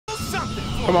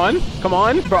Come on, come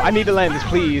on, bro. I need to land this,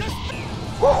 please. We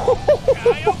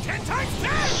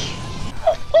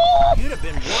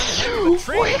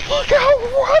got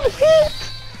one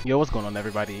hit. Yo, what's going on,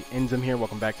 everybody? Inzem here.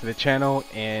 Welcome back to the channel.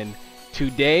 And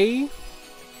today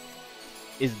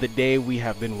is the day we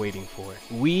have been waiting for.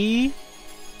 We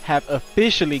have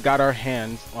officially got our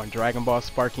hands on Dragon Ball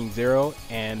Sparking Zero,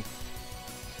 and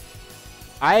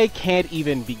I can't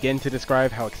even begin to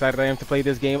describe how excited I am to play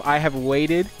this game. I have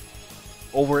waited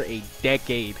over a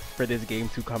decade for this game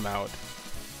to come out.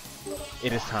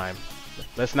 It is time.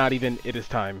 Let's not even, it is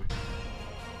time.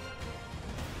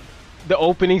 The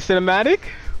opening cinematic?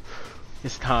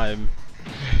 It's time.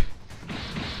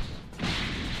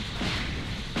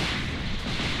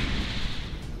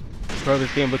 Bro,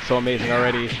 this game looks so amazing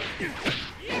already.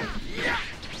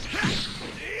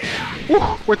 Woo,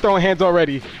 we're throwing hands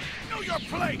already. Know your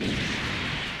place.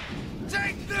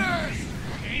 Take this.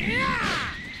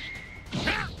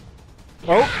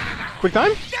 Oh, quick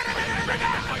time?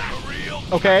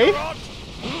 Okay.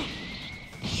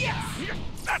 Yes,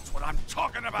 that's what I'm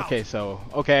talking about. Okay, so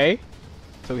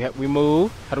we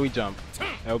move. How do we jump?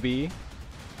 LB.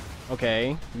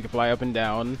 Okay, we can fly up and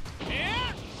down.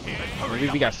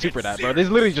 We got super dash, bro. This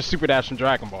is literally just super dash from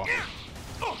Dragon Ball.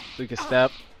 So we can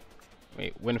step.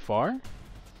 Wait, win far?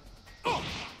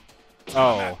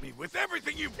 Oh. With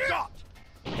everything you've got.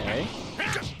 Okay.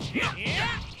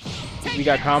 We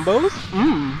got combos.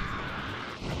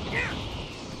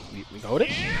 We hold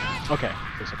it. Okay.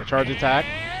 Looks like a charge attack.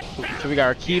 So we got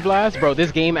our Ki Blast, bro.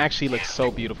 This game actually looks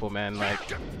so beautiful, man. Like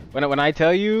when I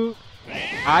tell you,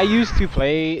 I used to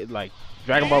play like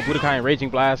Dragon Ball Budokai and Raging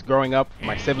Blast growing up with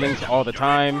my siblings all the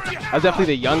time. I was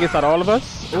definitely the youngest out of all of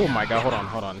us. Oh my god,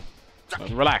 hold on.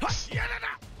 Relax.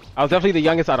 I was definitely the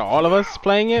youngest out of all of us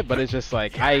playing it, but it's just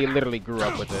like I literally grew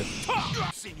up with this.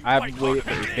 I've waited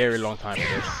for a very long time for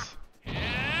this.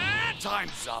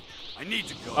 Time's up. I need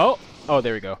to go. Oh,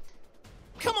 there we go.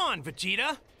 Come on,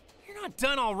 Vegeta. You're not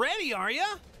done already, are ya?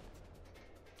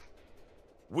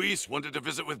 Whis wanted to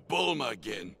visit with Bulma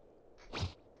again.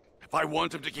 If I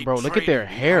want him to keep bro, look at their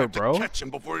hair, bro. Catch him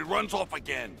before he runs off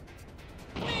again.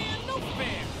 Man, no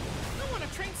fair. I want to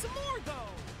train some more, though.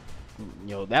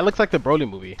 Yo, that looks like the Broly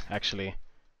movie, actually.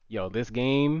 Yo, this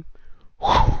game.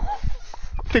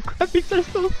 The graphics are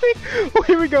so sick. Oh,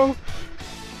 here we go.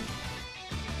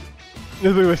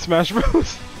 This looks like Smash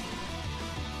Bros.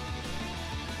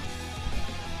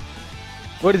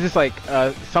 What is this, like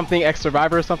something X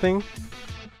Survivor or something?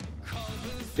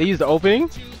 They use the opening.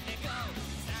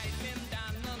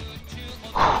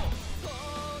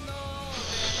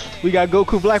 We got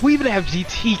Goku Black. We even have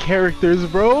GT characters,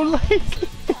 bro. Like,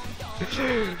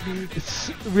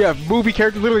 we have movie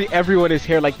characters. Literally everyone is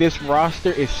here. Like, this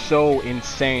roster is so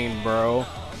insane, bro.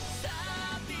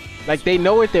 Like, they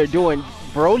know what they're doing.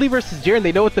 Broly versus Jiren,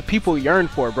 they know what the people yearn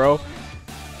for, bro.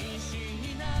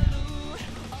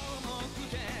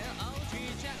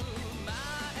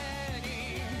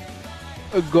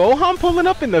 Gohan pulling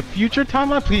up in the future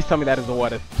timeline? Please tell me that is a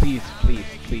what if. Please, please,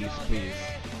 please, please.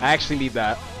 I actually need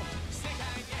that.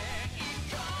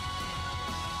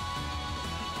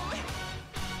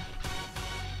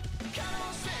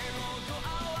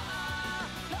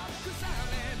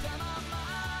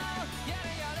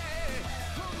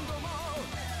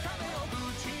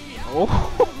 Oh,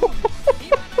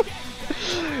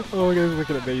 oh my god, this is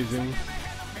looking amazing.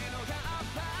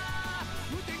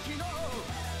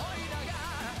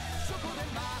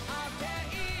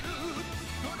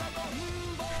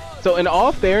 So in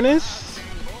all fairness,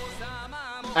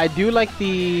 I do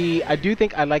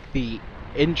think I like the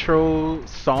intro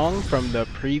song from the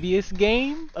previous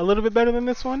game a little bit better than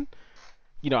this one.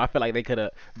 You know, I feel like they could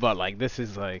have, but like this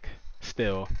is like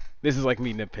still, this is like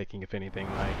me nitpicking if anything.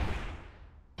 Like,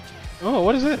 oh,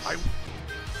 what is this?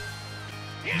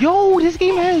 Yo, this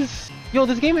game has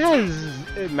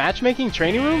matchmaking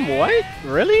training room. What?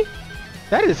 Really?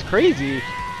 That is crazy.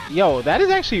 Yo, that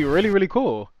is actually really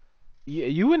cool.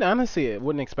 You wouldn't honestly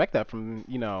wouldn't expect that from,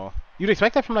 you know, you'd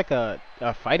expect that from like a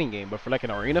fighting game, but for like an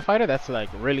arena fighter, that's like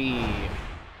really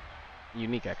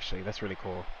unique actually. That's really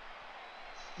cool.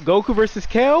 Goku versus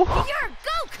Kale? You're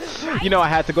Goku, you know, I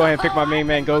had to go ahead and pick my main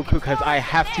man Goku because I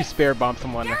have to spare bomb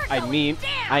someone. I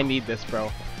need this,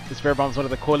 bro. The spare bomb is one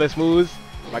of the coolest moves.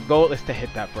 My goal is to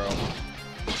hit that, bro.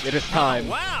 It is time. Oh,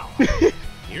 wow.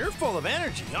 You're full of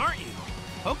energy, aren't you?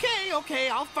 Okay,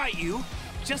 I'll fight you.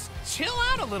 Just chill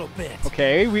out a little bit.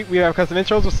 Okay, we have custom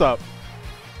intros. What's up?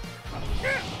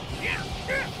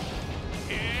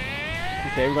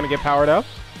 Okay, we're gonna get powered up.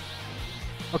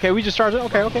 Okay, we just charged it.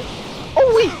 Okay.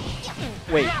 Oh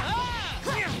wait.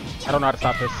 I don't know how to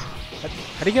stop this.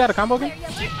 How do you get out of combo again?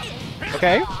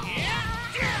 Okay.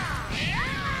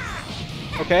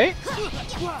 Okay.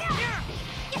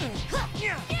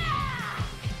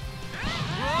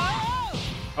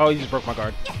 Oh, he just broke my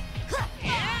guard.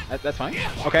 That's fine.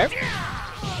 Okay.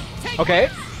 Okay.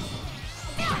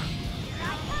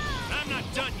 I'm not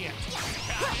done yet.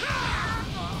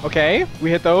 Okay, we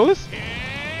hit those.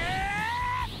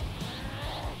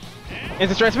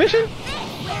 Instant transmission?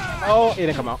 Oh, it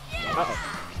didn't come out. Uh-oh.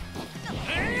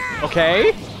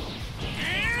 Okay.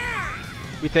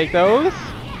 We take those.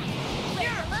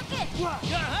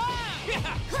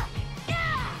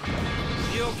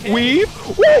 Weave.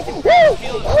 Woo! Woo!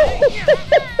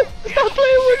 Stop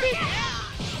playing with me.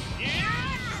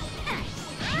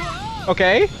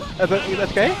 Okay. That's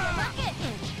okay.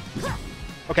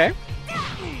 Okay.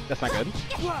 That's not good.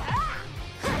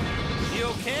 You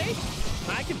okay?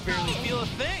 I can barely feel a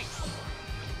thing.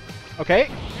 Okay.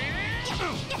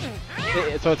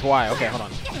 So it's Y. Okay, hold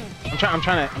on. I'm trying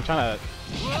to.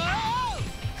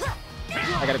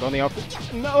 I gotta go in the open.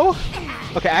 No.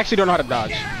 Okay, I actually don't know how to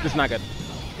dodge. This is not good.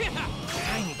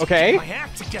 Okay.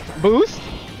 Boost.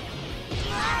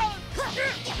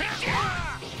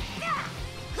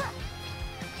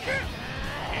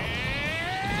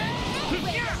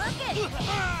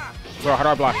 Bro, how do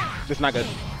I block? This is not good.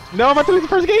 No, I'm about to lose the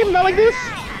first game. Not like this.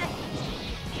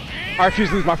 I refuse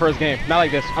to lose my first game. Not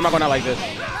like this. I'm not going out like this.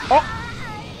 Oh.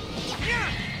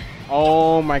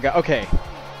 Oh my god. Okay.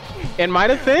 In my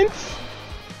defense,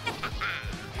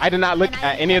 I did not look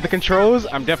at any of the controls.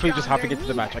 I'm definitely just hopping into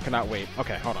the match. I cannot wait.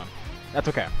 Okay, hold on. That's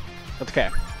okay. That's okay.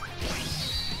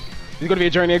 It's going to be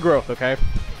a journey of growth, okay?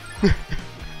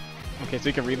 Okay, so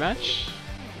you can rematch.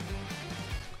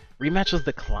 Rematch was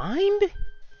declined?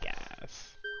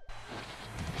 Gas.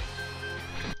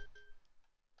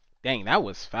 Dang, that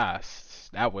was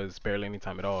fast. That was barely any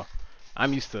time at all.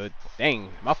 I'm used to, dang,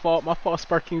 my fault,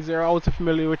 Sparking Zero. I wasn't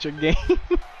familiar with your game.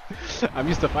 I'm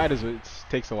used to fighters, but it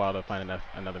takes a while to find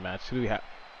another match. Who do we have?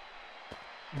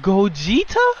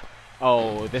 Gogeta?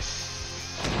 Oh,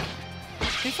 this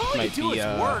if all might you do be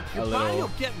is work, your body little...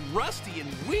 will get rusty and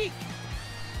weak.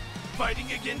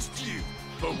 Fighting against you.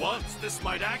 For once, this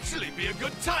might actually be a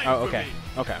good time for me. Okay.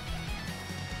 Okay.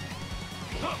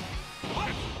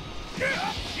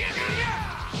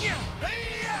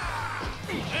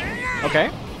 Okay.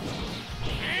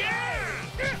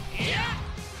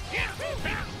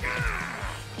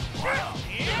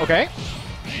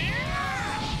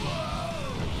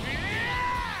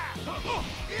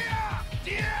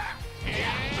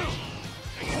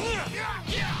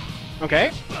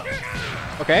 Okay.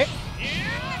 Okay.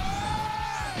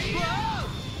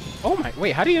 Oh my,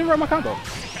 wait, how do you interrupt my combo?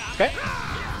 Okay.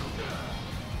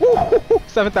 Woo,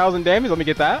 7,000 damage, let me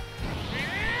get that.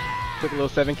 Quick little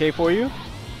 7K for you.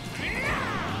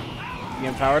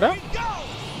 Getting powered up.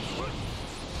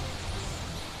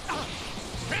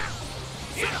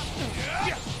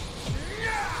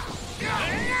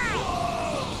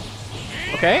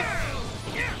 Okay.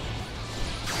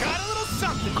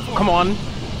 Come on.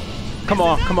 Come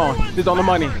on, come on. It's on the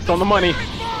money. It's on the money.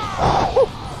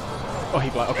 Oh, he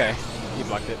blocked. Okay. He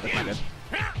blocked it. That's not good.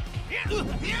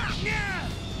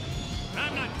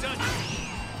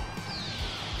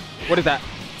 What is that?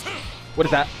 What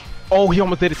is that? Oh, he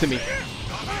almost did it to me.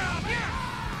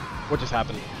 What just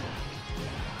happened?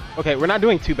 Okay, we're not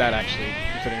doing too bad actually,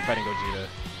 considering fighting Gogeta.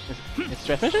 It's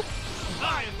transmission?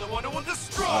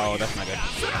 Oh, that's not good.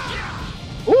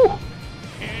 Ooh!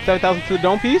 7,000 to the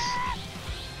dome piece.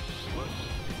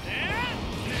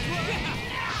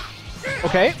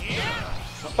 Okay.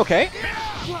 Okay.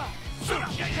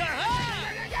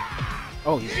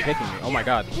 Oh, he's kicking me. Oh my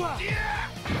god.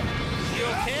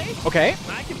 Okay.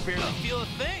 I can barely feel a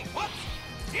thing.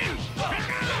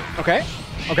 Okay.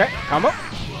 Okay. Combo.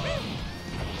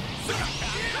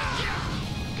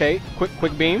 Okay.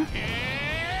 Quick beam.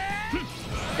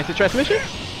 Instant transmission.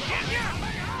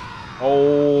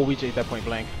 Oh, we chased that point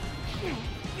blank.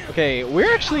 Okay,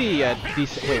 we're actually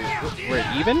decent. Wait, we're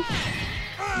even?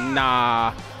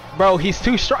 Nah, bro, he's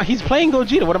too strong. He's playing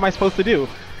Gogeta. What am I supposed to do?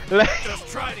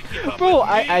 Bro,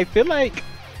 I feel like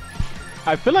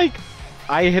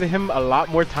I hit him a lot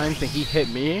more times than he hit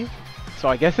me. So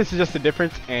I guess this is just a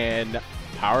difference in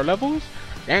power levels.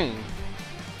 Dang.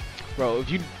 Bro, if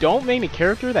you don't make a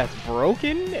character that's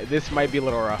broken, this might be a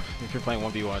little rough if you're playing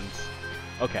 1v1s.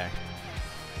 Okay.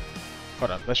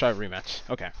 Hold on, let's try a rematch.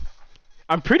 Okay.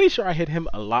 I'm pretty sure I hit him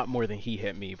a lot more than he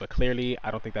hit me, but clearly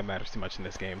I don't think that matters too much in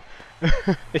this game.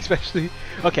 Especially...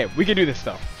 Okay, we can do this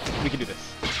though. We can do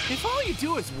this. If all you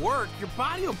do is work, your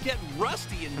body will get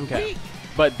rusty and weak.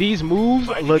 But these moves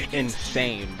look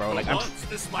insane, bro. Like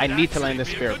I need to land this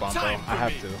spirit bomb, bro. I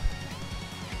have to.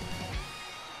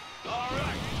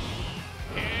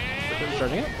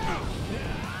 Charging it.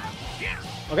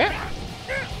 Okay.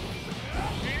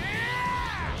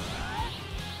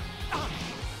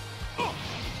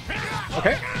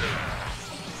 Okay.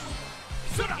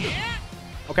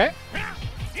 Okay.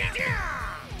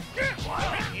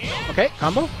 Okay,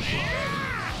 combo.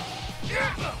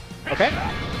 Okay.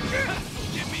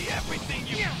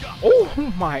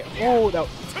 Oh my, oh, that.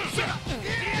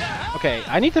 Okay,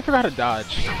 I need to figure out how to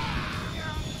dodge.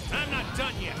 I'm not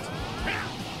done yet.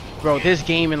 Bro, this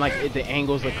game and like the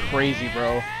angles look crazy,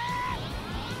 bro.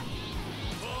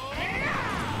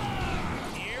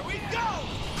 Here we go.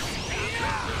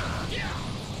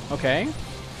 Okay.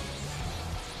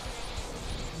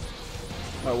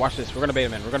 Oh, watch this. We're gonna bait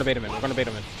him in. We're gonna bait him in. We're gonna bait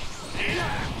him in.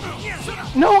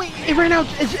 No, it ran out.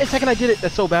 A second I did it.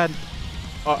 That's so bad.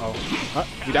 Uh-oh.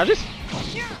 You dodge this?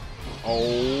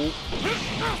 Oh.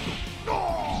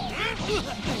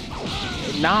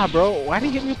 Nah, bro. Why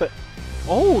didn't you hit me with the...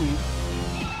 Oh.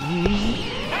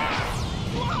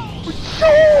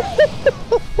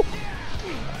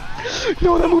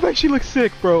 No, that move actually looks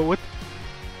sick, bro. What?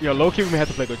 Yo, low-key, we may have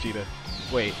to play Gogeta.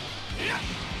 Wait.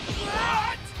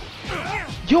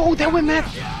 Yo, that went mad.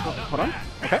 Oh, hold on.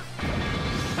 Okay.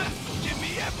 Give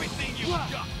me everything you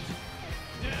got.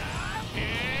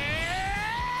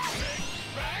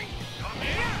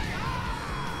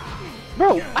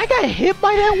 Bro, I got hit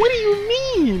by that? What do you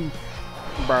mean?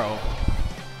 Bro.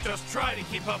 Just try to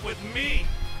keep up with me.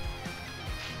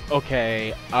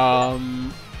 Okay, I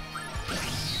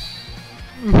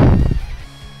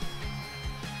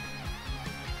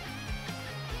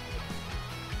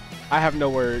have no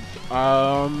words.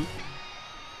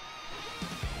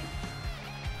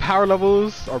 Power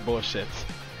levels are bullshit.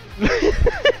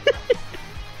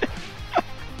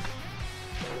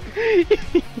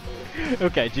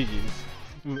 Okay, GG's.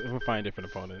 We'll find a different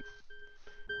opponent.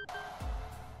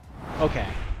 Okay,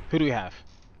 who do we have?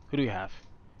 Who do we have?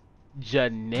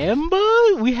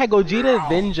 Janemba? We had Gogeta,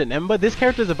 then Janemba. This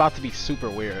character is about to be super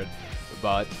weird,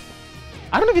 but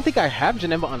I don't even think I have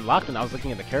Janemba unlocked when I was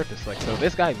looking at the character select, so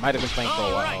this guy might have been playing for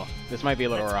a while. This might be a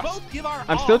little rough.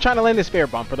 I'm still trying to land this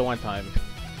Spirit Bomb for the one time.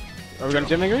 Are we gonna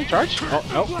Gym Finger? Charge? Oh,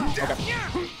 no. Okay.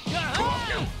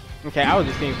 Okay, I was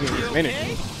just seeing if we can get some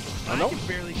energy. Oh, no. I can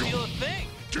barely feel a thing.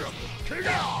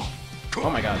 Oh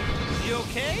my god. You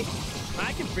okay?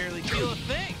 I can barely feel a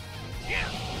thing.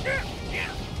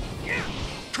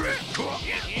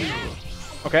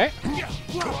 Okay.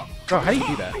 Bro, how do you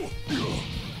do that?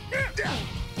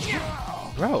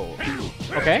 Bro.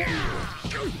 Okay.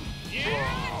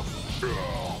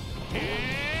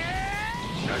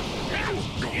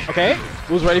 Okay.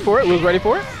 Who's ready for it? Who's ready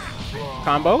for it?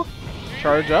 Combo.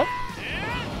 Charge up.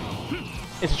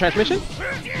 Instant transmission.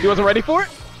 He wasn't ready for it.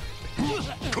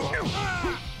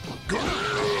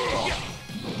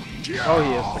 Oh,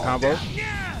 he is. The combo.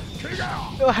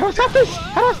 How do I stop this?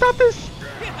 How do I stop this?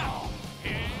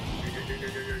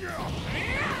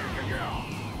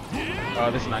 Oh,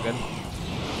 this is not good.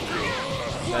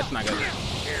 That's not good.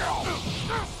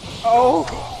 Oh!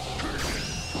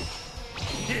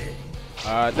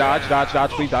 Dodge, dodge,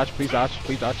 dodge, please dodge, please dodge,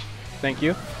 please dodge. Thank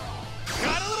you.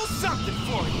 Got a little something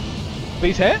for you.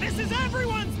 Please hit. This is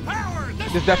everyone's power.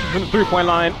 This is definitely from the 3-point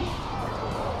line.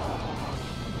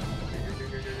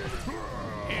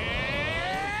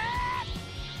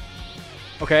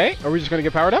 Okay, are we just gonna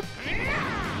get powered up? Here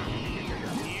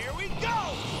we go.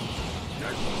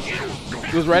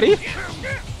 Who's ready? Got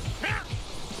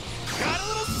a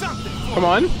little something for Come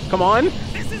on, come on.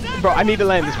 This is Bro, I need to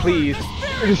land this, please.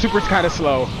 The super's kind of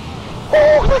slow.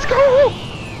 Oh, let's go!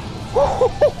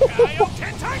 Kaio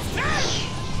 10 times 10.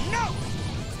 No.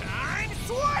 Times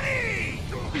 20.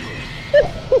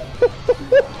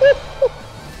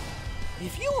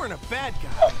 If you weren't a bad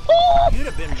guy, you'd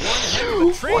have been one heck of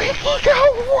a trainer. Wait, he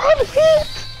got one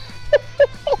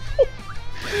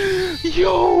hit!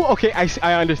 Yo! Okay,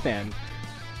 I understand.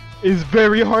 It's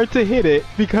very hard to hit it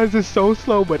because it's so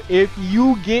slow, but if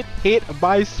you get hit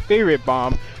by Spirit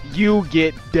Bomb, you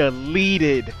get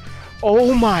deleted.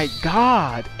 Oh my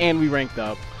god! And we ranked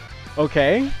up.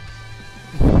 Okay.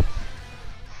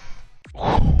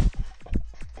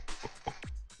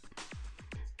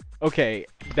 Okay,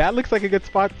 that looks like a good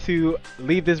spot to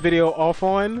leave this video off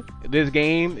on. This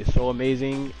game is so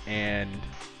amazing, and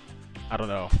I don't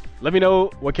know. Let me know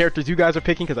what characters you guys are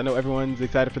picking, because I know everyone's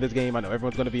excited for this game. I know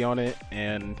everyone's going to be on it,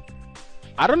 and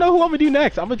I don't know who I'm going to do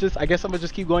next. I guess I'm going to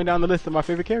just keep going down the list of my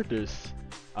favorite characters.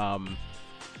 I'm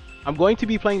going to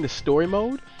be playing the story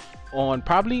mode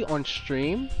probably on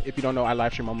stream. If you don't know, I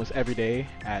live stream almost every day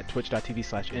at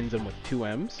twitch.tv/inzem with 2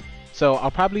 M's. So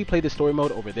I'll probably play the story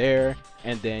mode over there,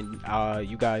 and then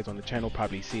you guys on the channel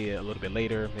probably see it a little bit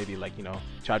later, maybe like, you know,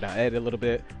 chop down edit a little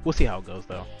bit. We'll see how it goes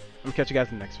though. I'm gonna catch you guys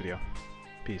in the next video.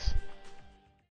 Peace.